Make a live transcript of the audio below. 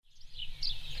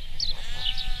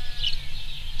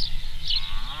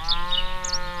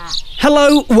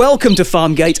Hello, welcome to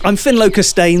Farmgate. I'm Finlo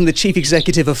Costain, the Chief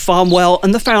Executive of Farmwell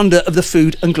and the founder of the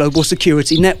Food and Global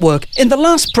Security Network. In the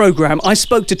last programme, I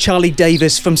spoke to Charlie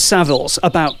Davis from Savills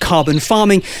about carbon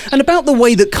farming and about the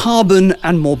way that carbon,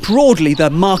 and more broadly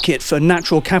the market for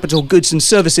natural capital goods and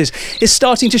services, is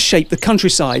starting to shape the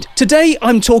countryside. Today,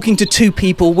 I'm talking to two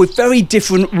people with very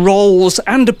different roles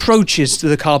and approaches to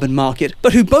the carbon market,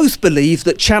 but who both believe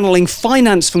that channeling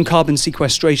finance from carbon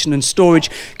sequestration and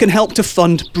storage can help to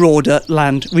fund broader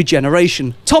land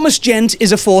regeneration. Thomas Gent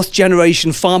is a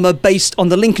fourth-generation farmer based on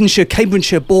the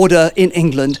Lincolnshire-Cambridgeshire border in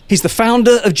England. He's the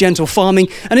founder of Gentle Farming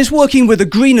and is working with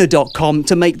Agreena.com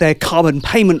to make their carbon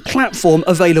payment platform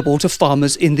available to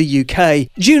farmers in the UK.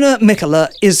 Juna Mikala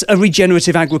is a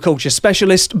regenerative agriculture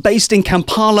specialist based in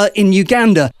Kampala in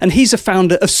Uganda, and he's a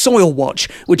founder of Soil Watch,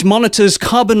 which monitors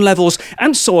carbon levels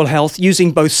and soil health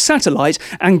using both satellite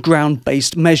and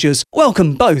ground-based measures.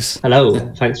 Welcome both. Hello,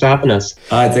 thanks for having us.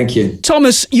 Hi, thank you.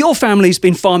 Thomas, your family's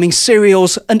been farming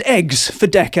cereals and eggs for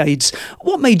decades.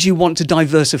 What made you want to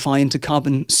diversify into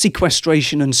carbon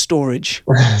sequestration and storage?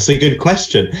 That's a good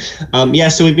question.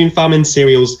 So we've been farming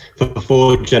cereals for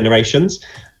 4 generations,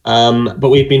 but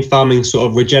we've been farming sort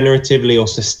of regeneratively or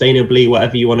sustainably,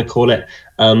 whatever you want to call it,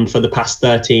 for the past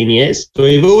 13 years. So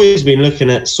we've always been looking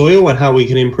at soil and how we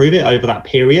can improve it over that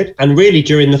period. And really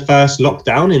during the first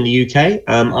lockdown in the UK,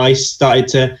 I started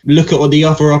to look at all the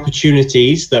other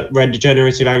opportunities that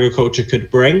regenerative agriculture could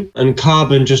bring. And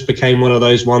carbon just became one of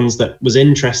those ones that was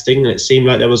interesting, and it seemed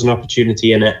like there was an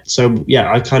opportunity in it. So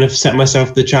yeah, I kind of set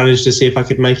myself the challenge to see if I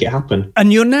could make it happen.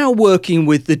 And you're now working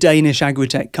with the Danish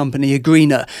agritech company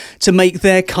Agreena to make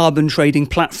their carbon trading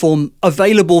platform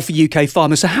available for UK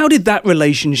farmers. So how did that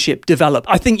relationship develop?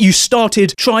 I think you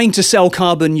started trying to sell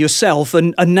carbon yourself,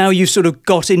 and now you've sort of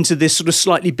got into this sort of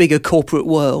slightly bigger corporate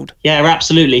world. Yeah,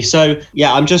 absolutely. So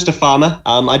yeah, I'm just a farmer.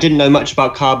 I didn't know much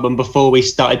about carbon before I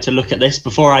started to look at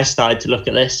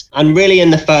this. And really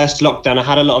in the first lockdown, I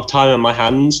had a lot of time on my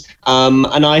hands,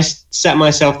 and I set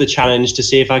myself the challenge to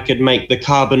see if I could make the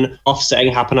carbon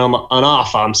offsetting happen on our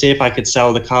farm, see if I could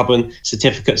sell the carbon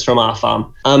certificates from our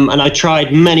farm. And I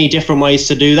tried many different ways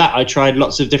to do that. I tried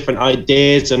lots of different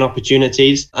ideas and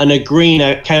opportunities. And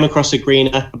came across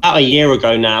Agreena about a year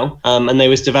ago now, and they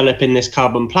was developing this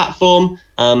carbon platform.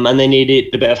 And they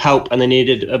needed a bit of help, and they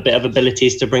needed a bit of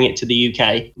abilities to bring it to the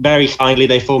UK. Very kindly,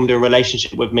 they formed a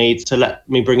relationship with me to let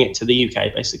me bring it to the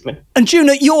UK, basically. And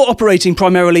Juna, you're operating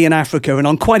primarily in Africa and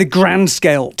on quite a grand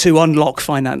scale to unlock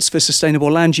finance for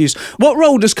sustainable land use. What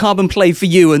role does carbon play for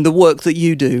you and the work that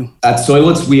you do? At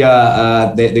SoilWatch, we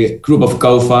are the group of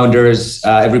co-founders.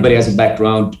 Everybody has a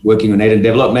background working on aid and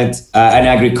development and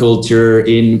agriculture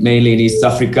mainly in East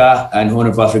Africa and Horn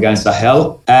of Africa and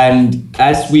Sahel. And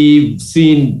as we've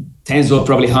seen tens or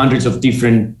probably hundreds of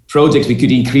different projects, we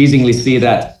could increasingly see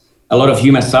that a lot of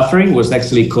human suffering was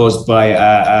actually caused by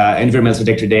environmental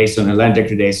degradation and land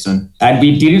degradation. And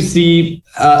we didn't see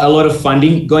a lot of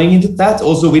funding going into that.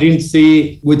 Also,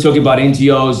 we're talking about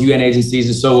NGOs, UN agencies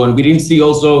and so on. We didn't see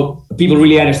also people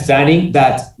really understanding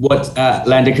that what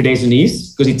land degradation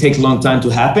is, because it takes a long time to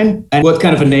happen, and what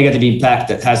kind of a negative impact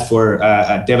that has for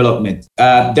development.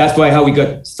 That's how we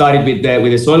got started with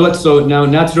the Soil Watch. So now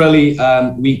naturally,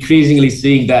 we're increasingly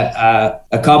seeing that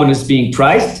carbon is being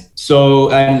priced. So,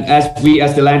 and as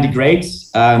the land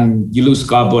degrades, you lose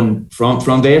carbon from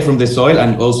the soil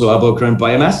and also above ground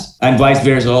biomass, and vice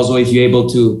versa. Also, if you're able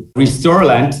to restore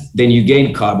land, then you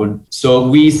gain carbon. So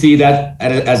we see that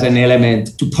as an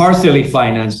element to partially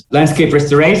finance landscape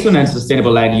restoration and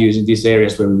sustainable land use in these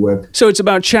areas where we work. So it's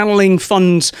about channeling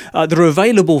funds that are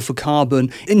available for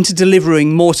carbon into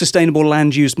delivering more sustainable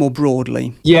land use more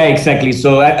broadly. Yeah, exactly.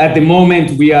 So at the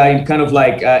moment, we are in kind of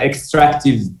like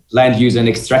extractive land use and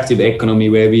extractive economy,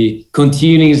 where we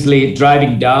continuously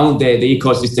driving down the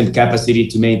ecosystem capacity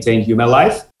to maintain human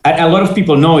life. And a lot of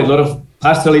people know it. A lot of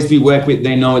pastoralists we work with,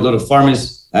 they know it. A lot of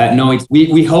farmers know it.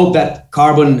 We hope that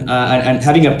carbon and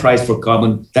having a price for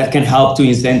carbon that can help to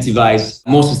incentivize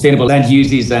more sustainable land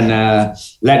uses and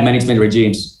land management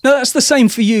regimes. No, that's the same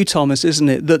for you, Thomas, isn't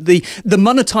it? That the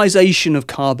monetization of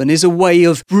carbon is a way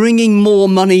of bringing more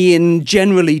money in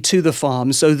generally to the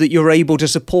farm so that you're able to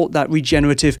support that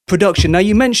regenerative production. Now,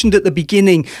 you mentioned at the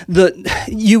beginning that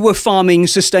you were farming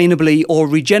sustainably or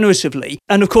regeneratively.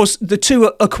 And of course, the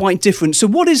two are quite different. So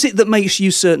what is it that makes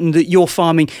you certain that you're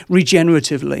farming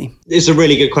regeneratively? It's a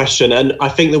really good question. And I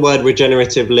think the word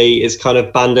regeneratively is kind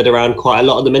of banded around quite a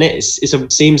lot at the minute.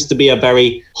 It seems to be a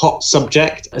very hot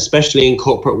subject, especially in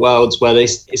corporate worlds where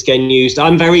it's getting used.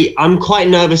 I'm quite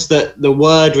nervous that the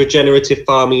word regenerative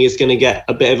farming is going to get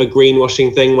a bit of a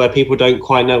greenwashing thing where people don't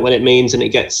quite know what it means and it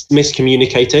gets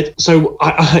miscommunicated. So,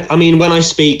 I mean, when I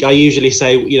speak, I usually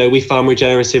say, we farm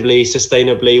regeneratively,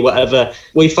 sustainably, whatever.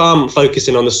 We farm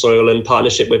focusing on the soil and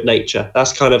partnership with nature.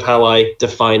 That's kind of how I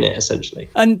define it, essentially.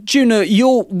 And Juna,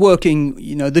 you're working,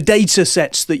 the data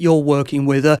sets that you're working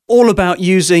with are all about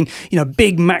using,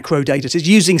 big macro data, so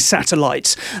using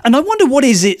satellites. And I wonder, what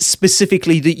is it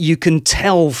specifically that you can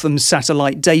tell from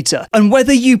satellite data, and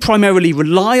whether you primarily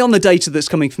rely on the data that's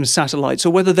coming from satellites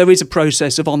or whether there is a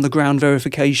process of on-the-ground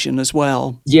verification as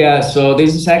well? Yeah, so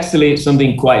this is actually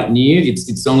something quite new.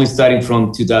 It's only starting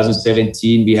from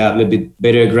 2017. We have a little bit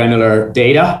better granular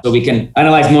data, so we can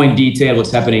analyze more in detail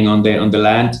what's happening on the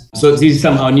land. So this is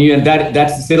somehow new, and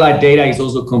that's the satellite data is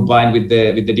also combined with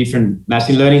the different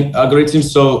machine learning algorithms.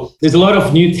 So there's a lot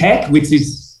of new tech which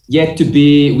is yet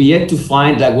to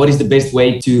find what is the best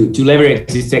way to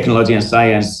leverage this technology and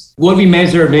science. What we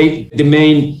measure, the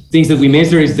main things that we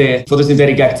measure is the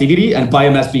photosynthetic activity and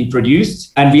biomass being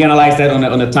produced, and we analyze that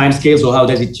on a time scale. So how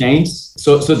does it change?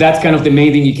 So that's kind of the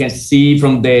main thing you can see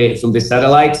from the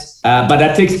satellites, but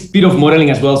that takes a bit of modeling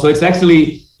as well. So it's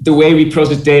actually the way we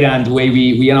process data and the way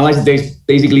we analyze it. There's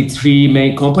basically three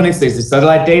main components. There's the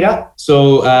satellite data.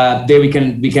 So there we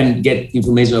can get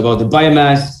information about the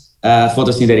biomass,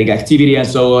 photosynthetic activity, and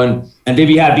so on. And then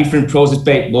we have different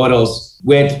process-based models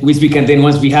which we can then,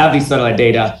 once we have this satellite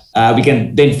data, we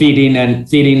can then feed in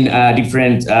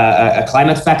different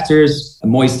climate factors,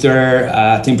 moisture,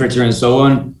 temperature, and so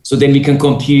on. So then we can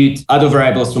compute other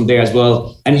variables from there as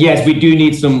well. And yes, we do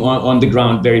need some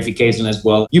on-the-ground verification as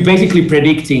well. You're basically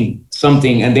predicting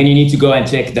something, and then you need to go and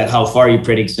check that how far your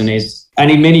prediction is. And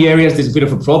in many areas, there's a bit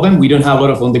of a problem. We don't have a lot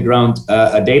of on-the-ground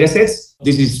data sets.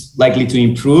 This is likely to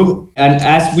improve. And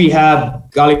as we have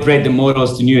calibrated the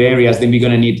models to new areas, then we're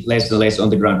going to need less and less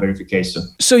on-the-ground verification.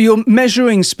 So you're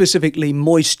measuring specifically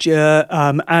moisture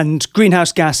and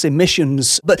greenhouse gas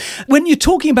emissions. But when you're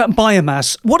talking about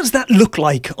biomass, what does that look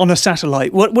like on a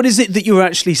satellite? What is it that you're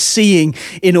actually seeing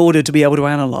in order to be able to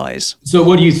analyze? So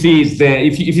what you see is that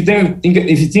if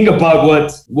you think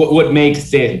about what makes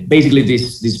basically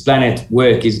this planet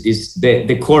work is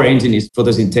the core engine is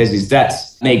photosynthesis. That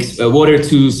makes water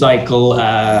to cycle,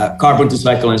 carbon to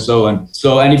cycle, and so on.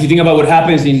 So, and if you think about what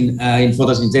happens in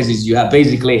photosynthesis, you have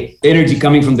basically energy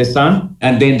coming from the sun,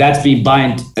 and then that's being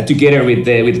bound together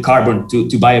with carbon to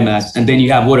biomass, and then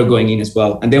you have water going in as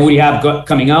well. And then what you have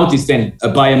coming out is then a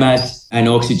biomass and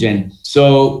oxygen.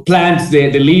 So plants,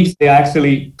 the leaves, they're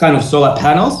actually kind of solar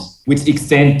panels which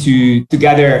extend to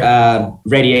gather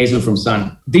radiation from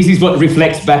sun. This is what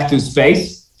reflects back to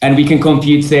space, and we can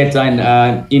compute certain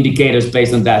indicators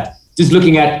based on that. Just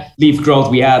looking at leaf growth,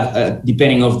 we have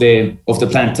depending of the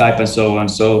plant type and so on.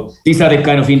 So these are the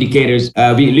kind of indicators.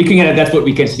 We're looking at it, that's what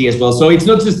we can see as well. So it's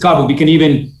not just carbon. We can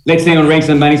even, let's say on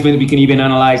rangeland management, we can even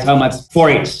analyze how much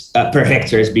forage per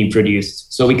hectare is being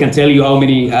produced. So we can tell you how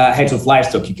many heads of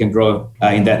livestock you can grow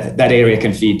in that area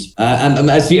can feed. And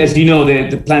as you know,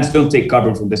 the plants don't take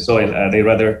carbon from the soil. They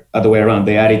rather other way around.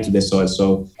 They add it to the soil.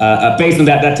 So based on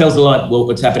that tells a lot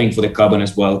what's happening for the carbon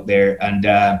as well there, and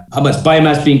how much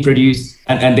biomass being produced.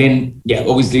 And then,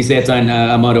 obviously certain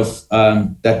amount of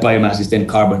that biomass is then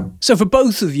carbon. So for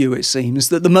both of you, it seems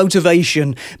that the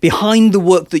motivation behind the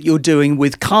work that you're doing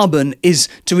with carbon is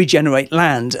to regenerate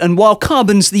land. And while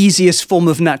carbon's the easiest form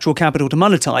of natural capital to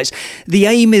monetize, the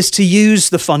aim is to use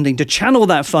the funding, to channel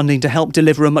that funding to help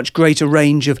deliver a much greater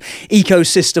range of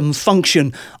ecosystem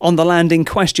function on the land in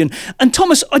question. And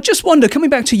Thomas, I just wonder, coming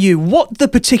back to you, what the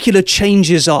particular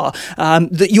changes are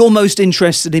that you're most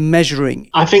interested in measuring?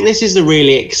 I think this is the really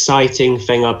exciting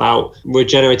thing about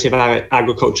regenerative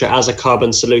agriculture as a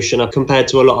carbon solution compared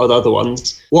to a lot of other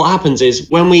ones. What happens is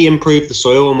when we improve the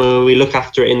soil and when we look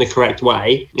after it in the correct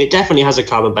way, it definitely has a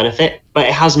carbon benefit, but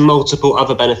it has multiple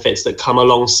other benefits that come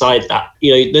alongside that.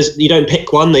 You don't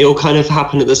pick one, they all kind of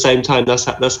happen at the same time.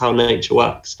 That's how nature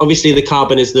works. Obviously, the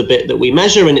carbon is the bit that we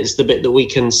measure, and it's the bit that we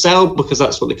can sell because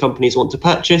that's what the companies want to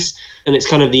purchase. And it's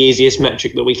kind of the easiest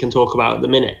metric that we can talk about at the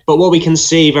minute. But what we can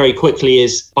see very quickly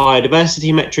is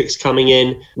biodiversity metrics coming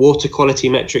in, water quality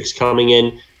metrics coming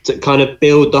in, to kind of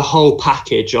build the whole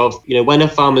package of, when a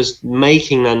farmer's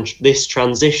making this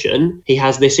transition, he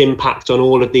has this impact on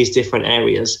all of these different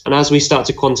areas. And as we start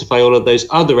to quantify all of those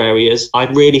other areas, I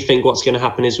really think what's going to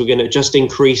happen is we're going to just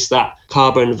increase that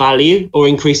carbon value or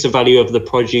increase the value of the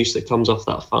produce that comes off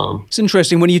that farm. It's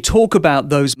interesting when you talk about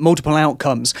those multiple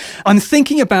outcomes. I'm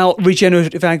thinking about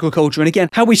regenerative agriculture and again,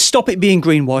 how we stop it being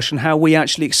greenwash and how we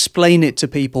actually explain it to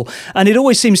people. And it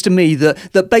always seems to me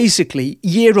that basically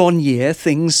year on year,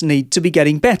 things need to be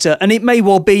getting better. And it may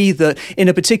well be that in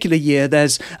a particular year,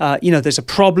 there's a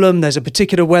problem, there's a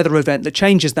particular weather event that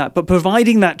changes that. But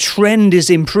providing that trend is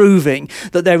improving,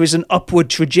 that there is an upward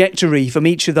trajectory from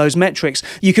each of those metrics,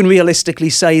 you can realistically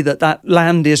say that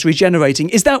land is regenerating.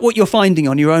 Is that what you're finding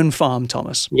on your own farm,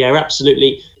 Thomas? Yeah,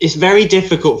 absolutely. It's very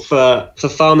difficult for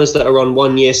farmers that are on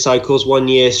 1 year cycles, 1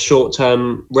 year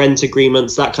short-term rent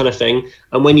agreements, that kind of thing.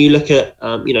 And when you look at,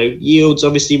 yields,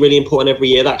 obviously really important every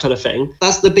year, that kind of thing.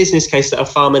 That's the business case that a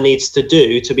farmer needs to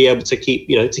do to be able to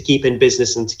keep in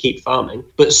business and to keep farming.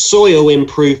 But soil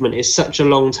improvement is such a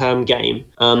long-term game.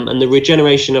 And the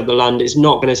regeneration of the land is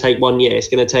not going to take 1 year. It's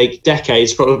going to take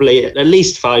decades, probably at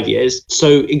least 5 years.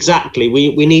 So exactly,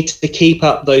 we need to keep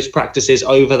up those practices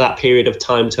over that period of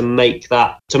time to make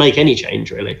any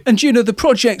change, really. And the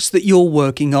projects that you're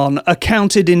working on are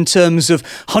counted in terms of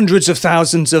hundreds of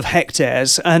thousands of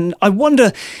hectares. And I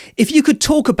wonder if you could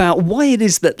talk about why it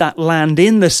is that land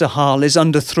in the Sahel is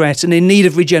under threat and in need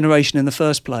of regeneration in the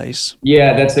first place.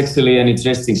 Yeah, that's actually an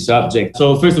interesting subject.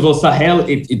 So first of all, Sahel,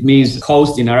 it means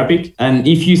coast in Arabic. And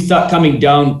if you start coming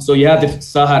down, so you have the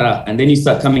Sahara and then you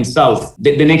start coming south,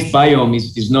 the next biome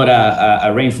is not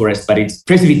a rainforest, but its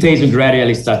precipitation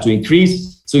gradually start to increase.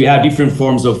 So you have different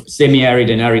forms of semi-arid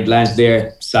and arid lands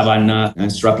there, savanna and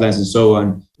shrublands and so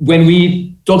on. When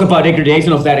we talk about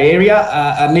degradation of that area,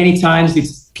 many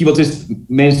times people just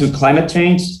mention climate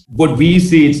change. What we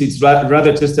see, it's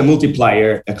rather just a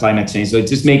multiplier, a climate change. So it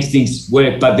just makes things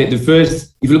work. But if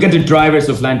you look at the drivers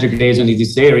of land degradation in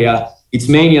this area, it's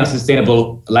mainly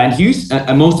unsustainable land use,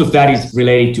 and most of that is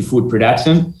related to food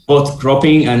production, both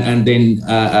cropping and then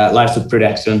livestock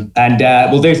production. And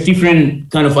there's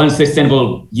different kind of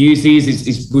unsustainable uses.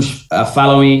 It's bush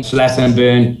fallowing, slash and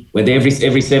burn, where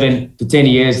every 7 to 10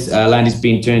 years, land is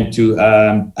being turned to,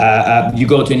 you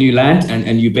go to a new land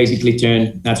and you basically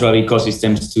turn natural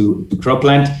ecosystems to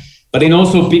cropland. But then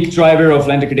also a big driver of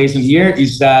land degradation here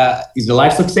is the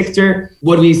livestock sector.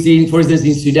 What we've seen, for instance,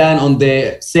 in Sudan on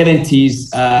the 70s,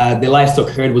 the livestock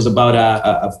herd was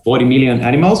about 40 million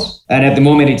animals. And at the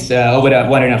moment, it's over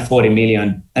 140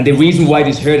 million. And the reason why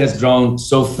this herd has grown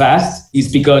so fast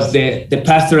is because the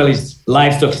pastoralist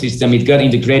livestock system, it got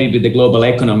integrated with the global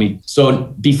economy.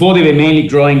 So before they were mainly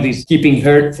growing this keeping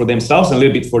herd for themselves, a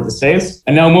little bit for the sales.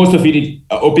 And now most of it,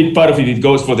 a big part of it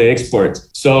goes for the export.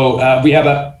 So we have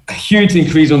a huge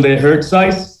increase on the herd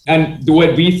size. And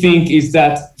what we think is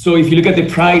that, so if you look at the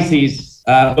prices,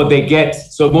 what they get,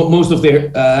 so most of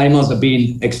their animals are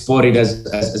being exported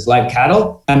as live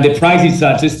cattle. And the prices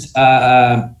are just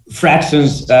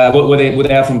fractions what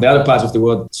they are from the other parts of the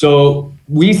world. So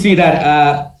we see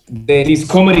that these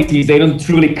commodities, they don't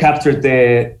truly capture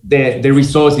the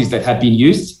resources that have been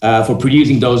used for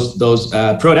producing those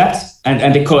products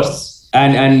and the costs.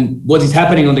 And what is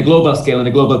happening on the global scale, on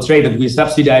the global trade, that we're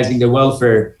subsidizing the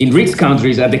welfare in rich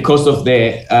countries at the cost of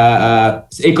the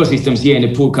ecosystems here in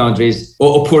the poor countries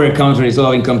or poorer countries,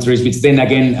 low-income countries, which then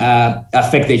again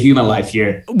affect the human life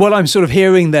here. What I'm sort of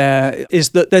hearing there is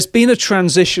that there's been a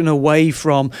transition away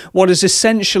from what is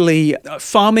essentially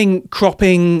farming,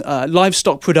 cropping,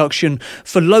 livestock production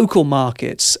for local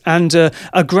markets and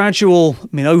a gradual,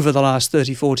 over the last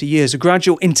 30, 40 years, a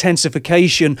gradual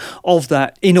intensification of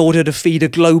that in order to feed a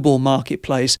global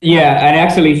marketplace. Yeah, and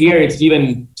actually here it's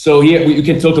even, so here you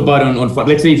can talk about on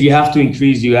let's say if you have to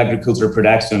increase your agricultural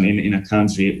production in a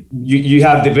country, you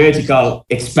have the vertical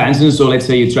expansion. So let's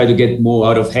say you try to get more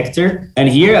out of hectare. And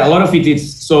here a lot of it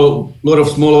is, so a lot of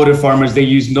smallholder farmers, they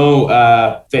use no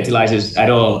fertilizers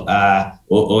at all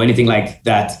or anything like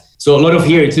that. So a lot of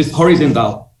here it's just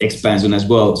horizontal expansion as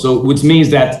well. So which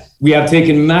means that we have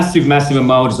taken massive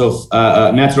amounts of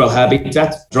natural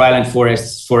habitat, dryland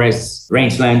forests,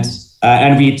 rangelands,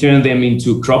 and we turn them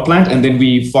into cropland, and then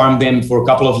we farm them for a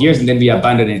couple of years, and then we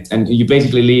abandon it. And you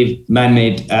basically leave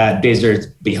man-made desert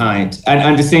behind.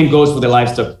 And the same goes for the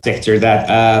livestock sector,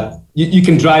 that you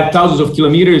can drive thousands of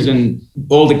kilometers and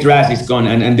all the grass is gone.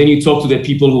 And then you talk to the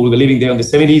people who were living there in the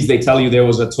 70s, they tell you there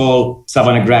was a tall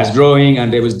savanna grass growing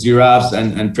and there was giraffes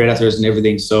and predators and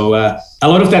everything. So a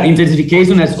lot of that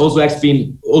intensification has also actually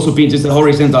been also been just a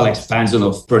horizontal expansion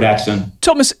of production.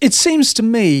 Thomas, it seems to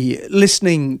me,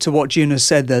 listening to what Juna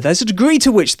said there's a degree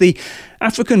to which the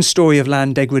African story of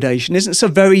land degradation isn't so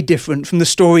very different from the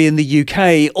story in the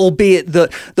UK, albeit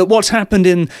that what's happened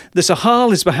in the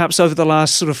Sahel is perhaps over the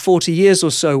last sort of 40 years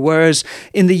or so, whereas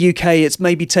in the UK it's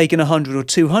maybe taken 100 or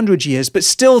 200 years, but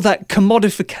still that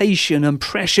commodification and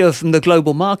pressure from the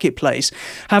global marketplace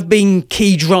have been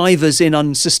key drivers in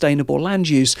unsustainable land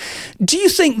use. Do you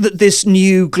think that this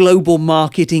new global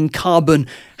market in carbon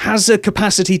has a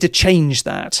capacity to change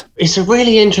that? It's a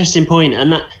really interesting point,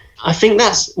 and that I think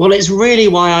it's really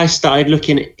why I started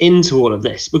looking into all of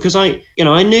this, because I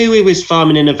knew we was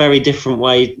farming in a very different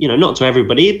way, not to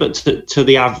everybody, but to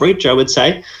the average, I would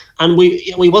say. And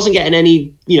we wasn't getting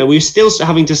any, we were still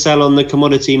having to sell on the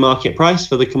commodity market price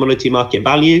for the commodity market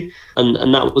value.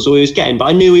 And that was all we was getting. But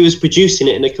I knew we was producing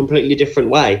it in a completely different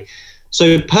way.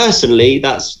 So personally,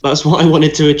 that's what I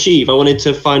wanted to achieve. I wanted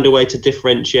to find a way to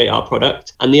differentiate our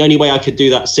product. And the only way I could do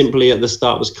that simply at the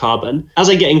start was carbon. As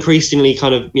I get increasingly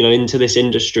kind of, into this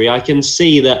industry, I can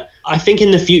see that I think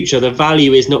in the future, the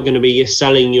value is not going to be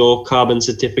selling your carbon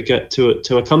certificate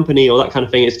to a company or that kind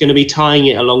of thing. It's going to be tying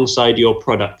it alongside your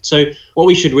product. So what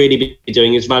we should really be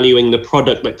doing is valuing the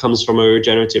product that comes from a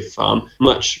regenerative farm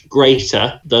much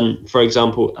greater than, for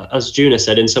example, as Juna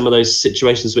said, in some of those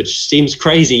situations, which seems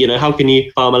crazy. How can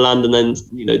you farm a land and then,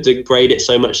 degrade it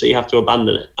so much that you have to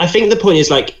abandon it? I think the point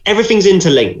is everything's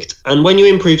interlinked. And when you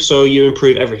improve soil, you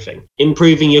improve everything.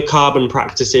 Improving your carbon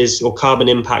practices or carbon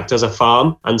impact as a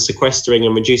farm and sequestering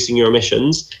and reducing your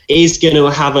emissions is going to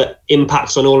have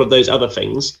impacts on all of those other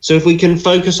things. So if we can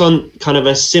focus on kind of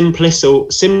a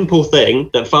simple thing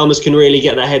that farmers can really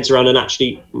get their heads around and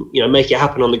actually, make it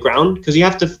happen on the ground, because you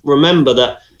have to remember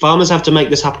that farmers have to make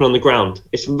this happen on the ground.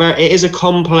 It is a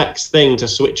complex thing to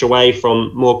switch away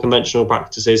from more conventional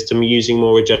practices to using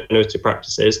more regenerative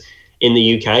practices in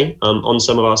the UK on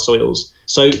some of our soils.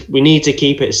 So we need to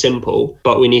keep it simple,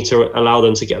 but we need to allow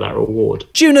them to get that reward.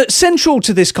 Juna, central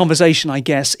to this conversation, I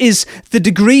guess, is the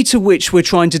degree to which we're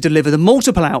trying to deliver the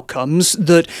multiple outcomes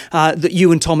that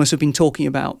you and Thomas have been talking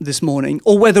about this morning,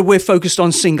 or whether we're focused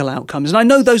on single outcomes. And I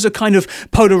know those are kind of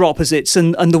polar opposites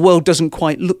and the world doesn't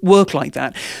quite work like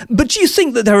that. But do you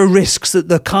think that there are risks that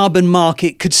the carbon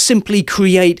market could simply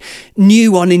create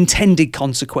new unintended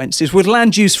consequences, with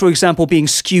land use, for example, being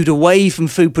skewed away from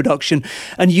food production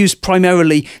and used primarily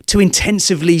to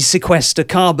intensively sequester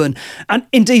carbon? And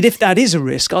indeed, if that is a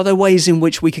risk, are there ways in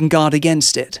which we can guard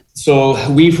against it?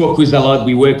 So we focus a lot,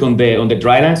 we work on the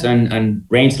drylands and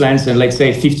rangelands, and let's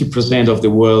say 50% of the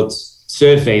world's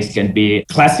surface can be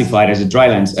classified as a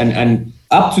drylands. And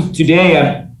up to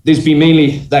today, there's been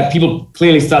mainly that people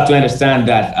clearly start to understand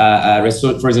that, for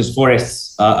instance,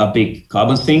 forests are a big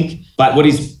carbon sink. But what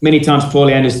is many times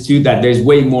poorly understood, that there's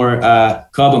way more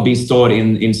carbon being stored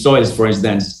in soils, for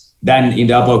instance, than in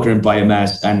the above ground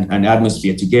biomass and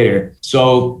atmosphere together.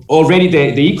 So already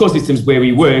the ecosystems where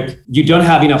we work, you don't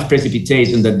have enough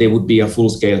precipitation that there would be a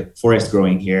full-scale forest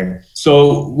growing here.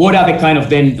 So what are the kind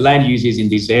of then land uses in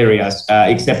these areas,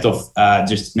 except of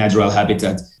just natural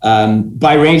habitat?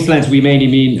 By rangelands, we mainly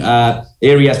mean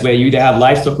areas where you either have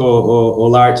livestock or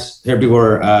large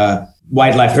herbivore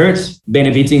wildlife herds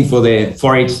benefiting for the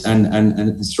forage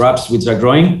and shrubs which are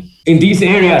growing. In these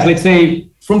areas, let's say,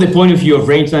 from the point of view of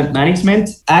rangeland management,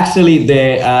 actually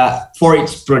the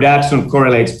forage production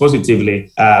correlates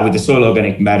positively with the soil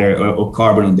organic matter or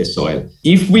carbon on the soil.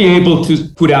 If we're able to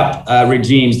put up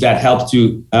regimes that help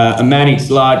to manage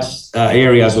large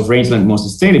areas of rangeland more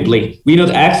sustainably, we're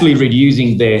not actually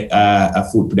reducing the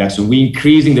food production. We're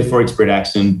increasing the forage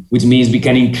production, which means we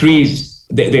can increase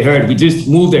the herd. We just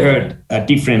move the herd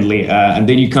differently, and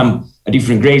then you come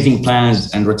different grazing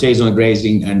plans and rotational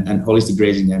grazing and holistic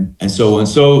grazing and so on.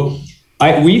 So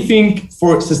we think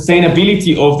for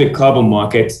sustainability of the carbon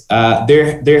market,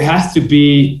 there has to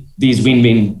be these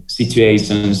win-win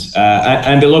situations,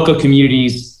 and the local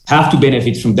communities have to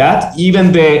benefit from that.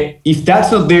 Even if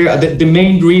that's not there, the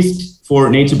main risk for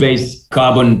nature-based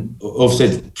carbon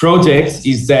offset projects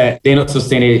is that they're not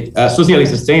socially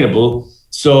sustainable.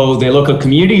 So the local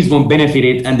communities won't benefit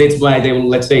it, and that's why they will,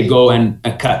 let's say, go and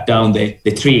cut down the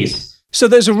trees. So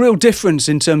there's a real difference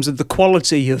in terms of the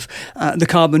quality of the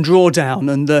carbon drawdown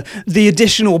and the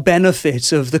additional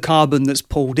benefit of the carbon that's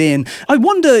pulled in. I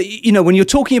wonder, when you're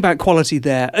talking about quality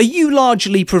there, are you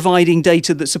largely providing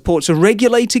data that supports a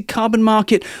regulated carbon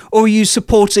market, or are you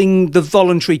supporting the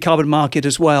voluntary carbon market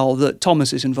as well that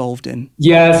Thomas is involved in?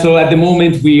 Yeah, so at the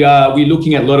moment we're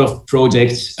looking at a lot of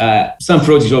projects. Some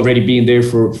projects already been there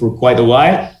for quite a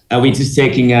while. we're just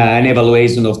taking an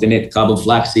evaluation of the net carbon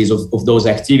fluxes of those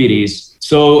activities.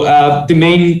 So the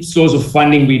main source of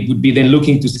funding we would be then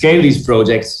looking to scale these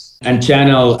projects and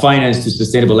channel finance to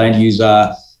sustainable land use.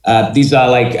 These are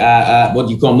like what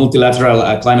you call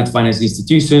multilateral climate finance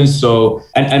institutions. So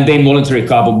and then voluntary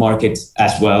carbon markets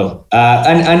as well.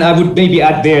 And I would maybe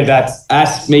add there that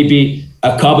as maybe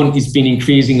carbon is being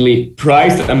increasingly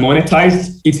priced and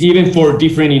monetized, it's even for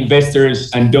different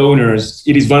investors and donors.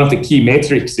 It is one of the key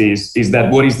metrics is that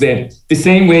what is the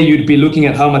same way you'd be looking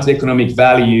at how much economic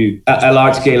value a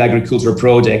large-scale agricultural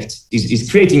project is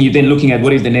creating, you then looking at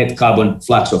what is the net carbon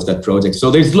flux of that project.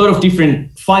 So there's a lot of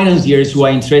different financiers who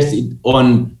are interested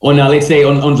on let's say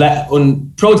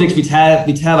on projects which have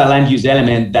a land use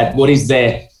element, that what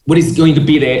is going to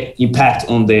be the impact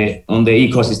on the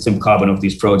ecosystem carbon of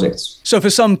these projects. So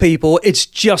for some people, it's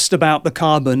just about the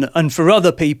carbon. And for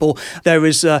other people, there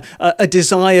is a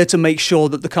desire to make sure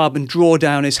that the carbon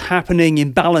drawdown is happening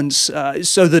in balance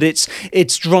so that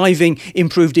it's driving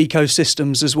improved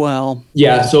ecosystems as well.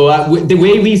 Yeah, so the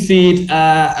way we see it,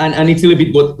 and it's a little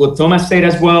bit what Thomas said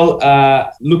as well,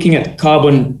 looking at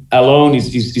carbon alone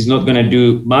is not going to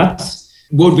do much.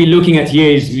 What we're looking at here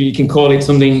is, we can call it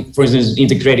something, for instance,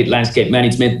 integrated landscape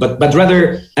management, but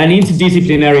rather an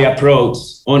interdisciplinary approach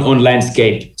on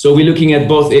landscape. So we're looking at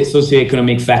both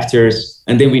socioeconomic factors,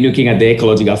 and then we're looking at the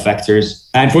ecological factors.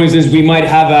 And for instance, we might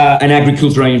have an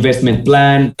agricultural investment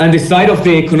plan, and the side of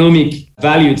the economic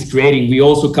value it's creating, we're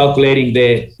also calculating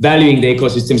valuing the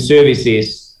ecosystem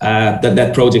services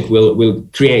that project will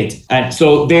create. And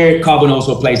so there carbon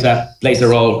also plays a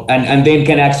role, and then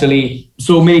can actually,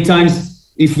 so many times,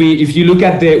 if you look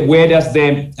at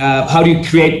how do you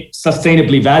create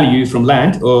sustainably value from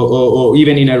land, or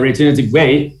even in a regenerative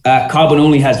way, carbon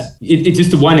only has, it's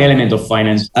just one element of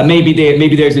finance. Maybe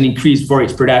there's an increased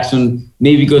forage production,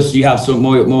 maybe because you have some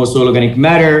more soil organic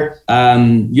matter,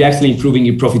 you're actually improving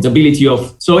your profitability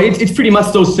of. So it's pretty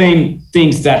much those same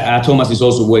things that Thomas is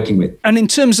also working with. And in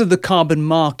terms of the carbon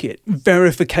market,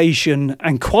 verification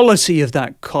and quality of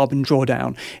that carbon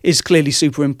drawdown is clearly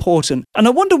super important. And I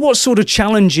wonder what sort of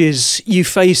challenges you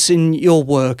face in your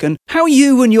work, and how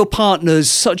you and your partners,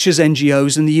 such as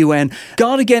NGOs and the UN,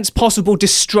 guard against possible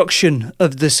destruction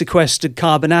of the sequestered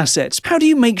carbon assets. How do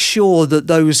you make sure that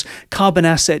those carbon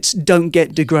assets don't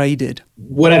get degraded?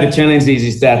 One of the challenges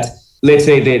is that, let's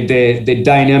say, the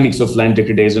dynamics of land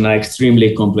degradation are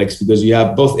extremely complex, because you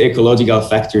have both ecological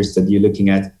factors that you're looking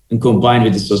at and combined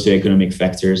with the socioeconomic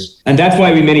factors. And that's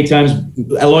why we many times,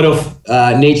 a lot of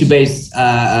nature-based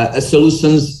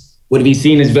solutions, what we've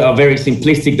seen is very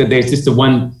simplistic, that there's just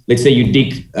one, let's say you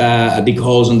dig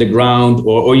holes on the ground,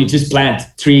 or you just plant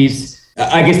trees.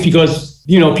 I guess because,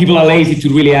 people are lazy to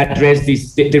really address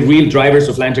the real drivers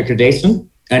of land degradation,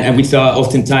 and which are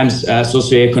oftentimes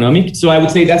socioeconomic. So I would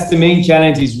say that's the main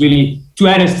challenge, is really to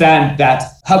understand that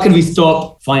how can we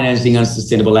stop financing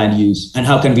unsustainable land use, and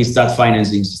how can we start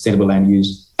financing sustainable land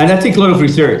use? And that takes a lot of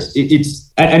research.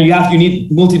 And you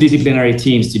need multidisciplinary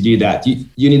teams to do that.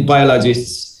 You need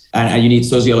biologists, and you need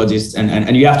sociologists,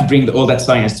 and you have to bring all that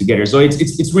science together. So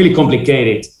it's really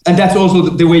complicated. And that's also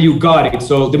the way you got it.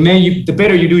 So the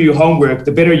better you do your homework,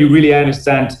 the better you really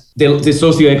understand the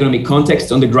socioeconomic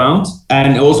context on the ground,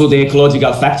 and also the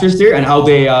ecological factors there, and how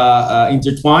they are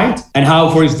intertwined, and how,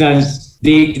 for instance,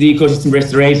 the ecosystem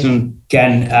restoration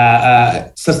can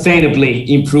sustainably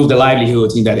improve the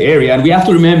livelihoods in that area. And we have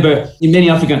to remember, in many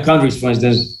African countries, for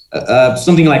instance,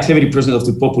 something like 70% of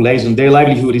the population, their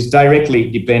livelihood is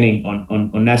directly depending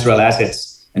on natural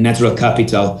assets and natural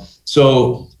capital.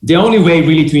 So the only way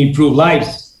really to improve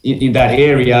lives in that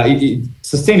area,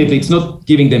 sustainably, it's not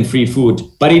giving them free food,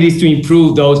 but it is to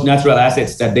improve those natural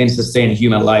assets that then sustain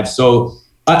human life. So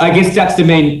I guess that's the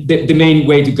main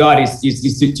way to guard is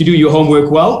to do your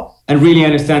homework well, and really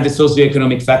understand the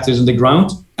socioeconomic factors on the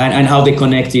ground, and how they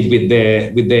connected with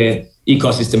the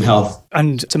ecosystem health.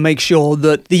 And to make sure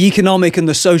that the economic and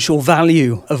the social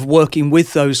value of working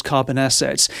with those carbon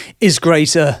assets is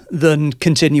greater than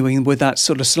continuing with that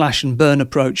sort of slash and burn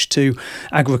approach to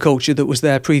agriculture that was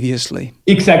there previously.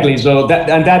 Exactly. So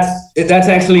that's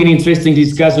actually an interesting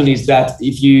discussion, is that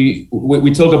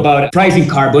we talk about pricing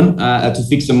carbon to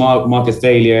fix a market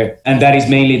failure, and that is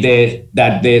mainly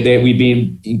that we've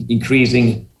been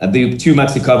increasing too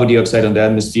much the carbon dioxide on the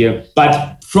atmosphere.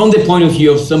 But from the point of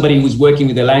view of somebody who's working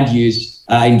with the land use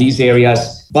in these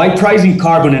areas, by pricing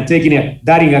carbon and taking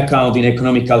that in account in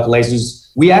economic calculations,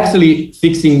 we're actually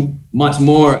fixing much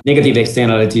more negative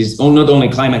externalities, not only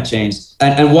climate change.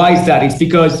 And why is that? It's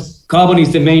because carbon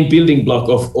is the main building block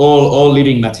of all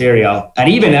living material, and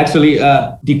even actually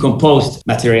decomposed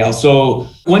material. So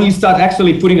When you start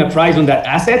actually putting a price on that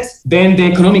asset, then the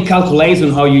economic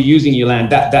calculation how you're using your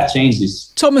land, that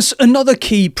changes. Thomas, another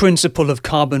key principle of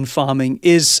carbon farming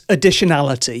is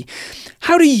additionality.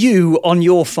 How do you, on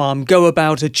your farm, go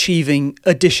about achieving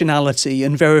additionality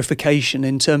and verification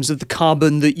in terms of the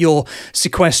carbon that you're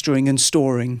sequestering and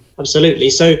storing?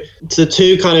 Absolutely. So the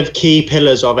two kind of key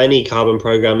pillars of any carbon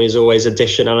program is always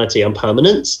additionality and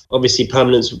permanence. Obviously,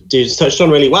 permanence Dude's touched on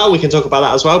really well. We can talk about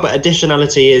that as well. But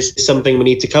additionality is something we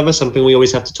need to cover, something we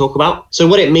always have to talk about. So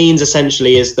what it means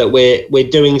essentially is that we're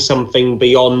doing something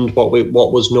beyond what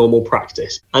was normal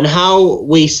practice. And how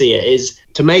we see it is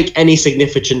to make any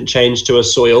significant change to a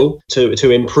soil,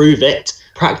 to improve it,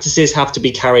 practices have to be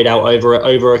carried out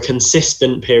over a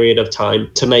consistent period of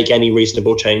time to make any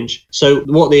reasonable change. So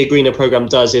what the Agreener program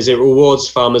does is it rewards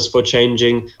farmers for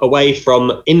changing away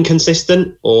from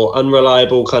inconsistent or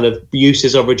unreliable kind of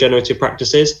uses of regenerative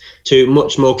practices to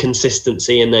much more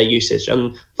consistency in their usage.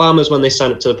 And farmers, when they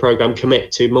sign up to the program,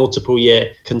 commit to multiple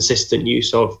year consistent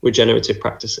use of regenerative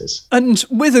practices. And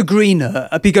with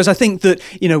Agreener, because I think that,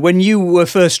 when you were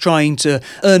first trying to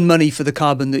earn money for the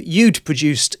carbon that you'd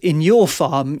produced in your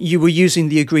farm, you were using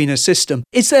the Agreener system.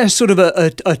 Is there sort of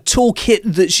a toolkit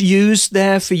that's used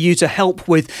there for you to help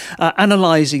with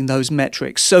analysing those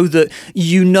metrics so that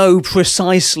you know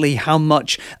precisely how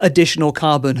much additional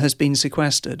carbon has been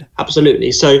sequestered?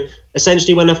 Absolutely. So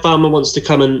essentially, when a farmer wants to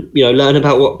come and learn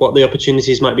about what the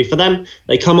opportunities might be for them,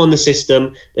 they come on the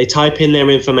system, they type in their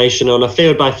information on a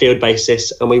field by field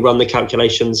basis, and we run the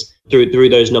calculations through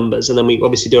those numbers. And then we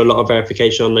obviously do a lot of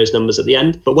verification on those numbers at the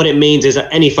end. But what it means is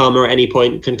that any farmer at any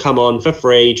point can come on for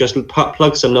free, just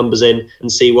plug some numbers in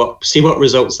and see what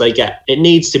results they get. It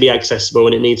needs to be accessible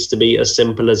and it needs to be as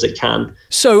simple as it can.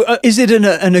 So is it an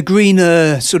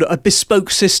Agreener, sort of a bespoke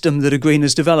system that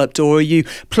Agreener's developed, or are you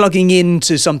plugging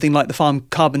into something like the Farm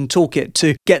Carbon Toolkit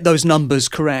to get those numbers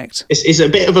correct? It's a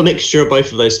bit of a mixture of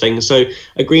both of those things. So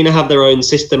Agreener have their own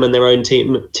system and their own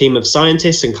team of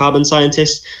scientists and carbon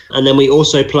scientists. And then we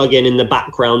also plug in the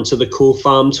background to the Cool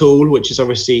Farm tool, which is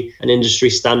obviously an industry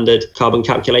standard carbon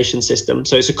calculation system.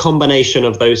 So it's a combination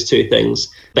of those two things.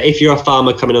 But if you're a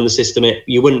farmer coming on the system,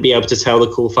 you wouldn't be able to tell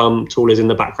the Cool Farm tool is in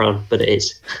the background, but it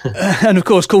is. And of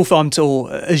course, Cool Farm tool,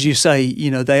 as you say,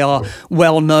 they are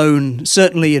well known,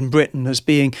 certainly in Britain, as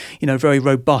being, very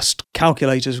robust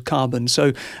calculators of carbon.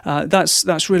 So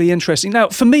that's really interesting. Now,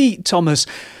 for me, Thomas,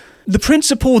 the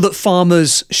principle that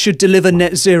farmers should deliver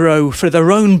net zero for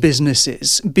their own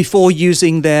businesses before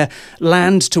using their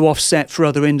land to offset for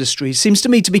other industries seems to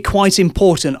me to be quite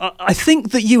important. I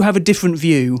think that you have a different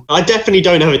view. I definitely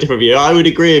don't have a different view. I would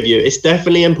agree with you. It's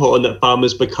definitely important that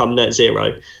farmers become net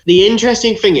zero. The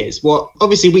interesting thing is,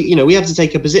 obviously we have to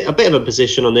take a bit of a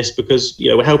position on this because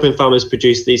we're helping farmers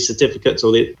produce these certificates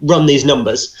or run these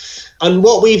numbers. And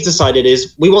what we've decided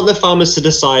is we want the farmers to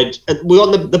decide. We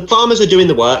want the farmers are doing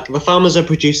the work. The farmers are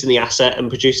producing the asset and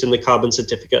producing the carbon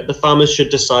certificate. The farmers should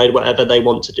decide whatever they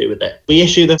want to do with it. We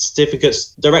issue the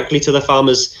certificates directly to the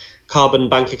farmer's carbon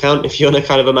bank account, if you want to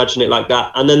kind of imagine it like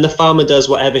that. And then the farmer does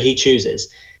whatever he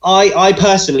chooses. I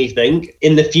personally think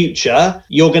in the future,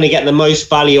 you're going to get the most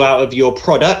value out of your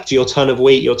product, your ton of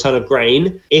wheat, your ton of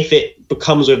grain, if it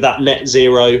becomes with that net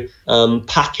zero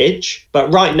package.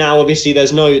 But right now, obviously,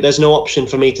 there's no option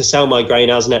for me to sell my grain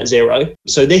as net zero.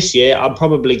 So this year, I'm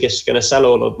probably just going to sell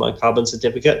all of my carbon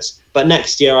certificates. But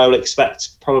next year, I will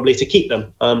expect probably to keep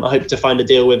them. I hope to find a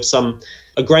deal with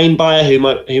a grain buyer who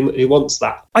wants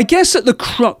that. I guess at the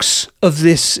crux of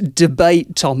this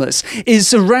debate, Thomas,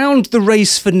 is around the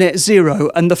race for net zero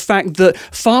and the fact that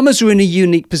farmers are in a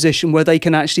unique position where they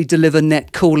can actually deliver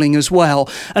net cooling as well.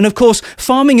 And of course,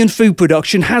 farming and food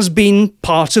production has been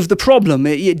part of the problem.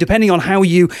 Depending on how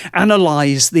you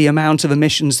analyse the amount of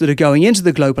emissions that are going into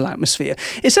the global atmosphere,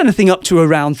 it's anything up to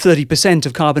around 30%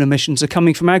 of carbon emissions are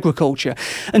coming from agriculture.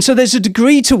 And so there's a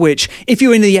degree to which, if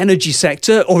you're in the energy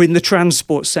sector or in the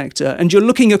transport sector and you're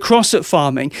looking across at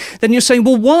farming, then you're saying,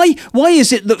 well, why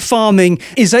is it that farming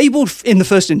is able, in the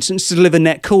first instance, to deliver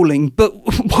net cooling, but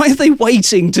why are they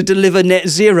waiting to deliver net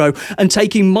zero and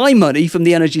taking my money from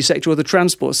the energy sector or the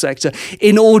transport sector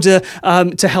in order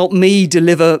to help me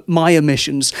deliver my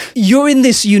emissions? You're in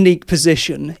this unique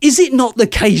position. Is it not the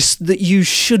case that you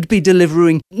should be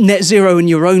delivering net zero in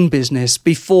your own business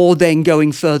before then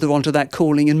going further onto that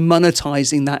cooling and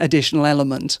monetising that additional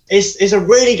element? It's a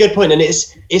really good point, and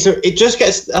it just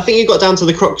gets, I think you got down to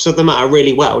the crux of the matter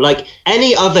really well. Like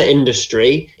any other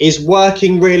industry is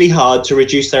working really hard to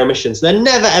reduce their emissions. They're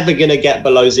never ever going to get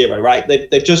below zero, right?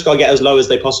 They've just got to get as low as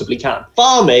they possibly can.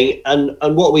 Farming and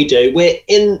what we do,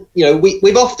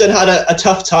 we've often had a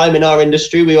tough time in our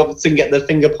industry. We often get the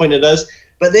finger pointed at us.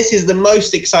 But this is the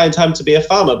most exciting time to be a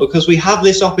farmer because we have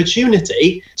this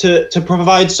opportunity to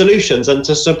provide solutions and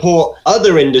to support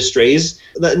other industries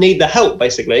that need the help,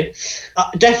 basically.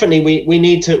 Definitely,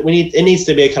 it needs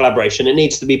to be a collaboration. It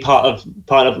needs to be part of,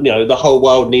 the whole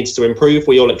world needs to improve.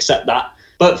 We all accept that.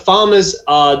 But farmers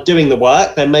are doing the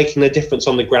work. They're making a difference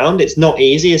on the ground. It's not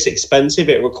easy. It's expensive.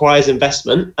 It requires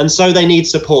investment. And so they need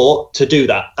support to do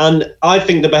that. And I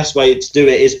think the best way to do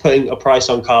it is putting a price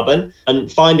on carbon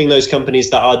and finding those companies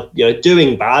that are,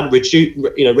 doing bad,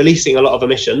 releasing a lot of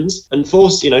emissions and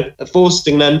forcing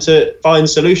them to find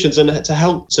solutions and to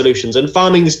help solutions. And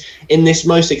farming's in this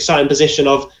most exciting position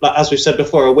of, like, as we've said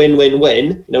before, a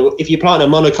win-win-win. If you plant a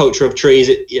monoculture of trees,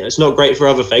 it's not great for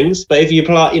other things. But if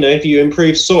you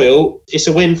improve soil, it's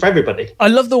a win for everybody. I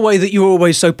love the way that you're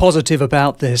always so positive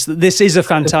about this, that this is a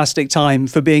fantastic time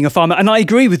for being a farmer. And I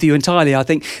agree with you entirely. I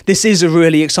think this is a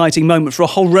really exciting moment for a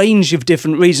whole range of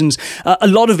different reasons. A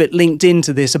lot of it linked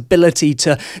into this ability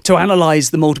to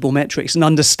analyse the multiple metrics and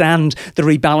understand the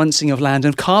rebalancing of land.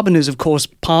 And carbon is, of course,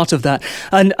 part of that.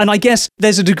 And I guess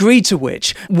there's a degree to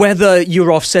which, whether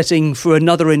you're offsetting for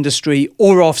another industry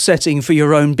or offsetting for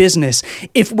your own business,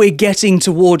 if we're getting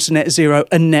towards net zero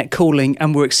and net cooling,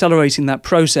 and we're accelerating that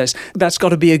process, that's got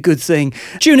to be a good thing.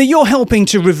 Juna, you're helping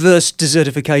to reverse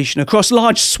desertification across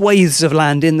large swathes of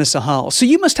land in the Sahel. So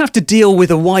you must have to deal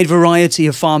with a wide variety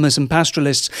of farmers and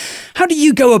pastoralists. How do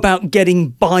you go about getting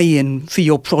buy-in for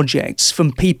your projects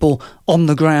from people on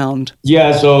the ground?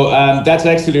 Yeah, so that's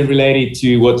actually related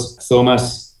to what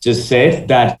Thomas just said,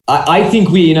 that I think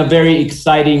we're in a very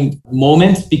exciting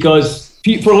moment because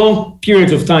for a long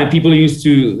period of time,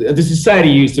 the society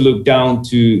used to look down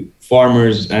to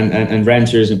farmers and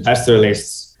ranchers and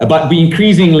pastoralists. But we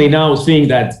increasingly now seeing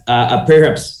that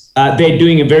perhaps they're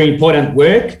doing a very important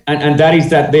work, and that is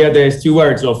that they are the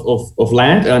stewards of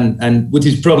land, and which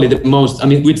is probably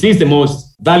which is the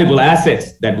most valuable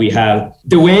asset that we have.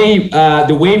 The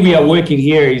way we are working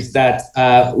here is that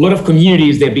a lot of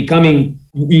communities,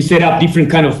 we set up different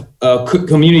kind of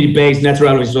community-based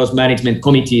natural resource management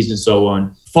committees and so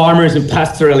on. Farmers and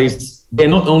pastoralists, they're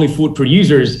not only food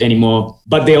producers anymore,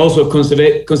 but they're also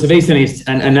conservationists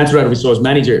and natural resource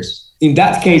managers. In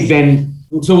that case, then,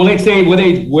 so let's say whether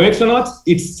it works or not,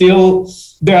 it's still,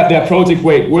 there are projects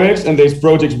where it works and there's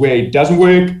projects where it doesn't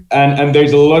work. And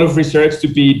there's a lot of research to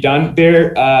be done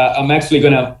there. I'm actually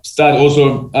going to start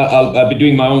also, I'll be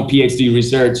doing my own PhD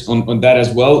research on that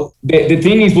as well. The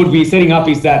thing is, what we're setting up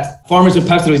is that farmers and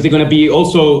pastoralists, they're going to be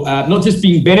also not just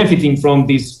benefiting from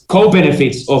these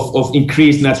co-benefits of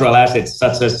increased natural assets,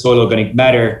 such as soil organic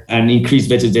matter and increased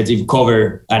vegetative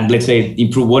cover and, let's say,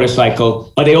 improved water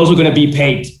cycle, but they're also going to be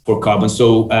paid for carbon.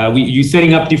 So you're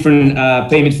setting up different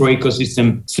payments for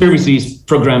ecosystem services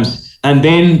programs. And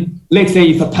then, let's say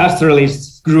if a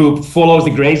pastoralist group follows the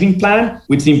grazing plan,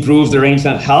 which improves the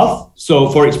rangeland health, so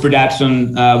forage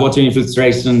production, water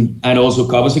infiltration, and also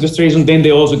carbon sequestration, then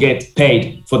they also get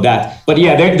paid for that. But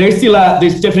yeah, this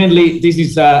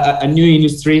is a new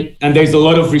industry, and there's a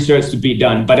lot of research to be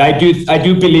done. But I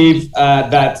do believe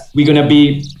that we're going to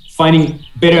be finding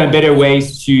better and better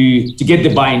ways to get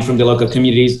the buy-in from the local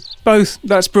communities. Both.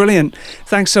 That's brilliant.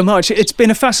 Thanks so much. It's been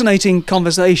a fascinating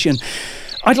conversation.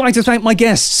 I'd like to thank my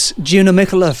guests, Juna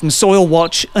Mikkola from Soil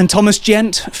Watch and Thomas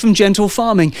Gent from Gentle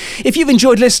Farming. If you've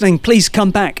enjoyed listening, please come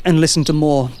back and listen to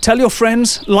more. Tell your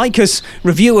friends, like us,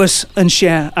 review us, and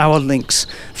share our links.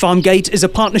 Farmgate is a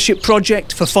partnership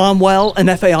project for Farmwell and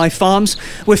FAI Farms.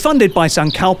 We're funded by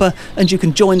Sankalpa, and you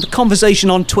can join the conversation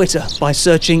on Twitter by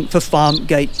searching for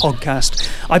Farmgate Podcast.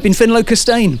 I've been Finlo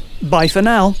Costain. Bye for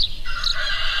now.